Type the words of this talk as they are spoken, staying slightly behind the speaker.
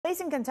Police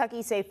in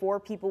Kentucky say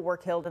 4 people were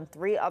killed and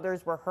 3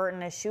 others were hurt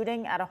in a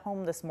shooting at a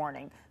home this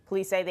morning.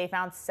 Police say they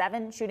found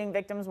 7 shooting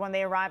victims when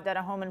they arrived at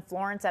a home in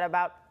Florence at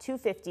about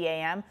 2:50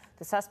 a.m.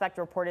 The suspect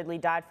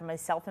reportedly died from a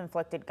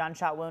self-inflicted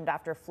gunshot wound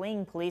after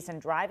fleeing police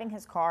and driving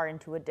his car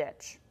into a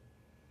ditch.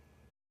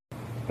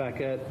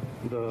 Back at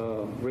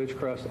the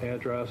Ridgecrest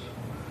address,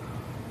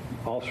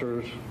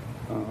 officers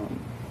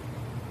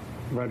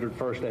rendered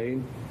first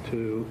aid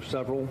to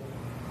several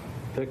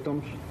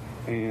victims,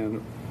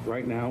 and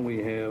right now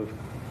we have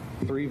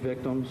 3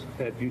 victims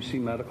at UC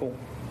Medical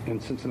in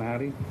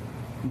Cincinnati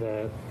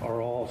that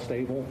are all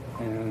stable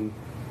and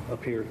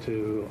appear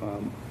to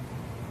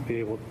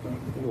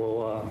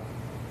will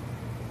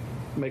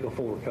make a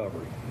full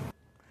recovery.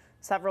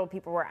 Several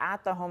people were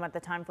at the home at the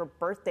time for a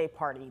birthday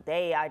party.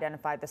 They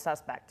identified the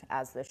suspect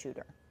as the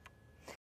shooter.